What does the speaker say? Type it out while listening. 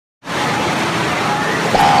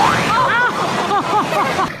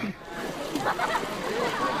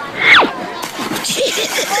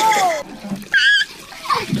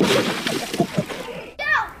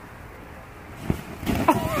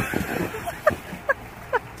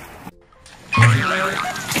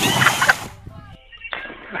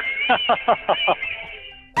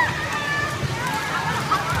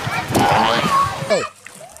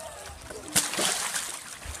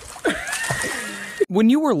When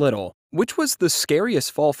you were little, which was the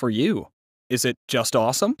scariest fall for you? Is it just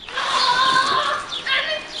awesome?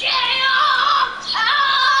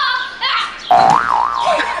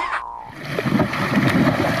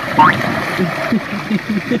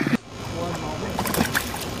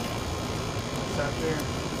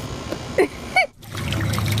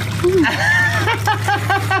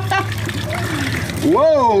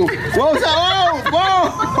 Whoa! Whoa! Whoa!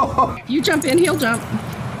 Whoa! You jump in, he'll jump.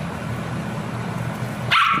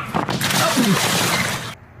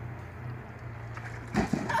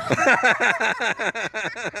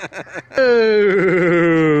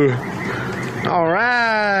 All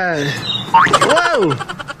right. Whoa!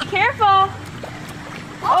 Careful.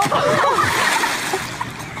 Oh.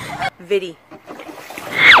 Viddy.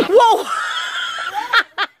 Whoa!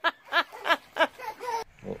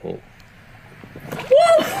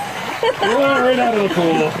 Right out of the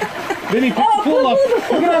pool. Vinny, pick the pool up.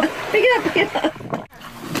 Pick it up. Pick it up, pick it up.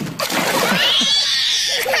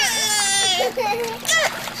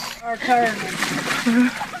 Our turn.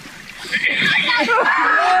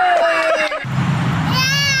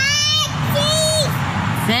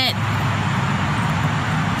 Sit.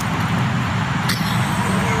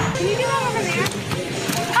 Can you get over there?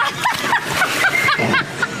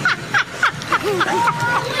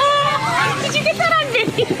 Did you get that on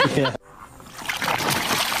video? Yeah.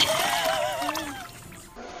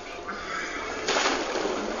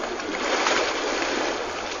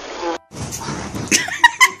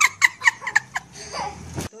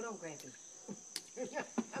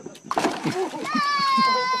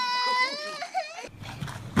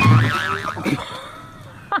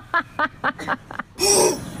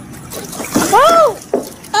 Oh!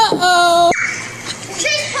 Uh-oh!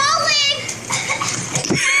 She's pulling!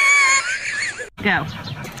 Go.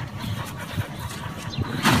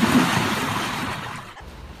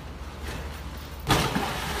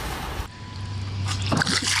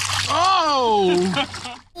 Oh!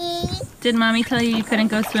 Did Mommy tell you you couldn't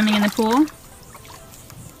go swimming in the pool?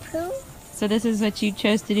 Pool? So this is what you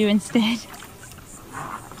chose to do instead.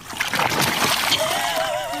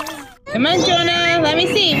 Come on, Jonah. Let me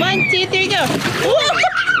see. 1, 2, 3, go. Whoa!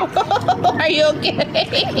 Are you okay?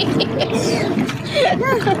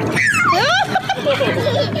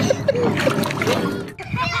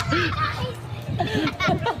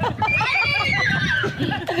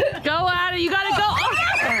 Go at it. You gotta go.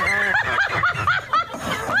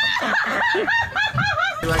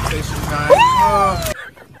 Relaxation time. Oh.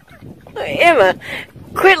 Emma,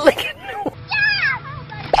 quit licking.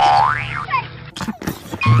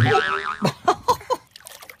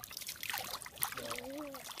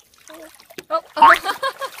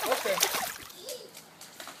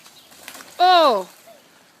 Oh,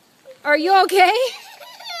 are you okay?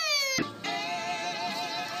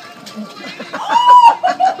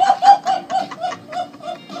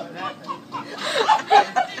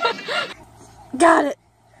 Got it.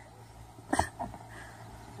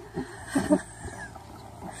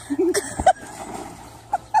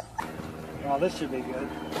 Oh, this should be good.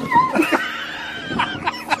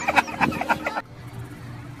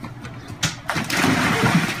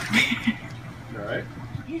 All right.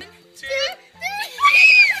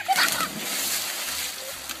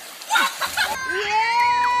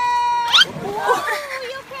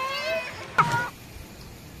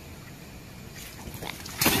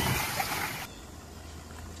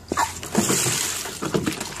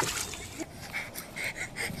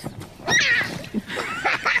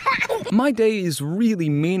 My day is really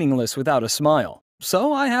meaningless without a smile,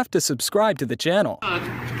 so I have to subscribe to the channel.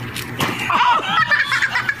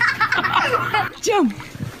 Jump.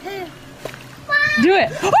 Do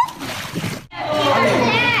it.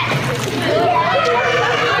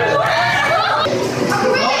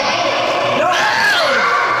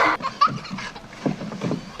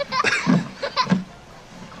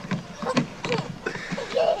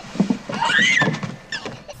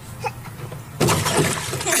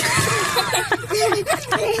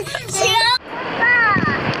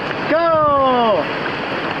 Go!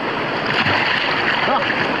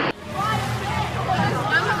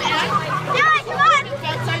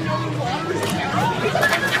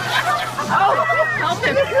 Help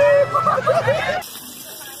him.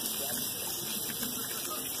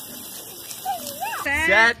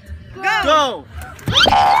 Set. Go!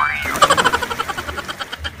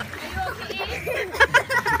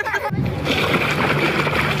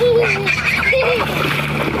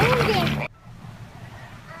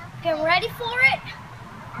 Get ready for it.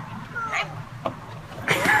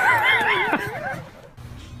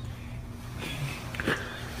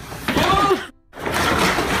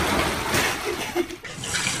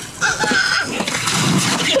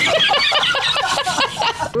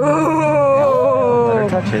 Let her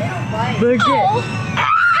touch it. Look it.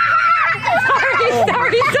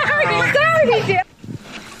 Sorry, dear.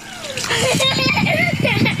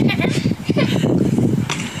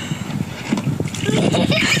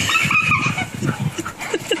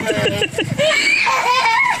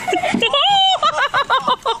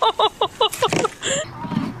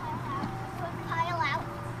 Pile out.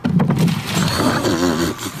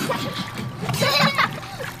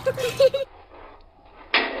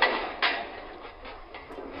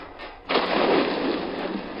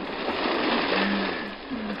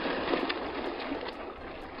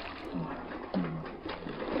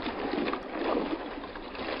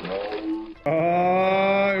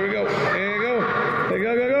 Oh, here we go. Here you go. Here you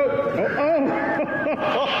go, go, go. Oh,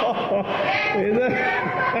 oh. Is that?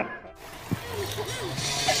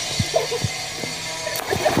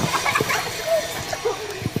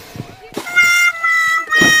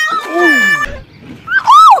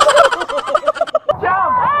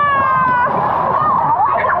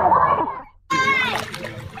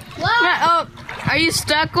 Oh, are you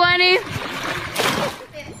stuck, Lenny?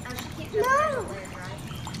 No.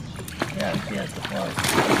 Yeah, she has the fly.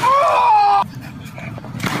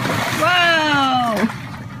 Wow.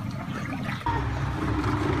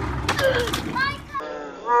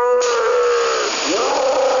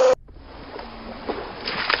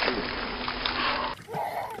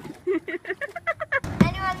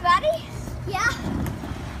 Anyone ready? Yeah.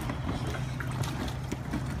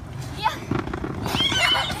 Yeah.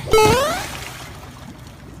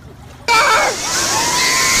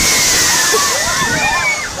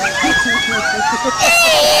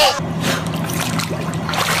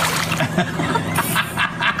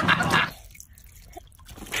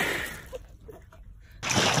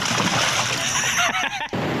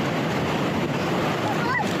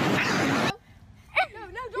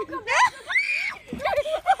 No, don't come back.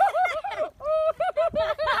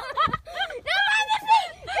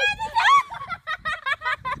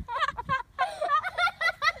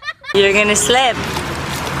 You're gonna slip.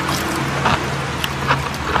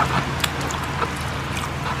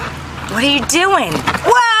 What are you doing?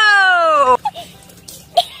 Whoa!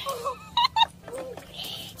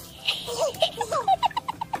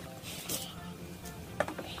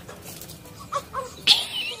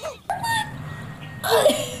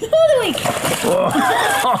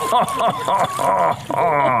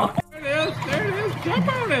 There it is. Jump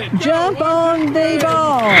on it. Jump on the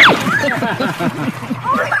ball!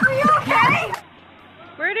 Are you okay?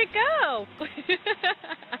 Where'd it go?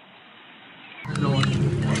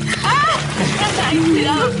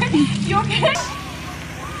 You okay?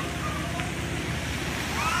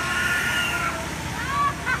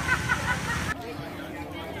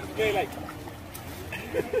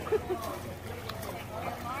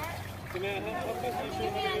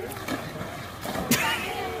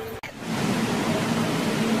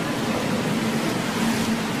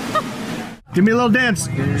 Give me a little dance.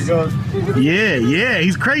 Here he goes. Yeah, yeah,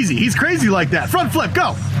 he's crazy. He's crazy like that. Front flip,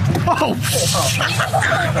 go. Oh.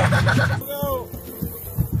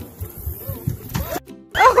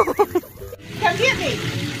 Come get me.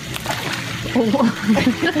 Oh,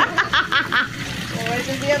 it's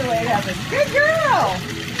just the other way it happened. Good girl.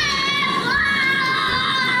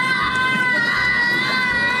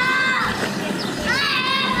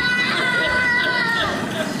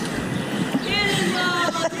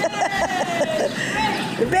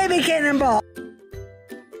 The baby cannonball!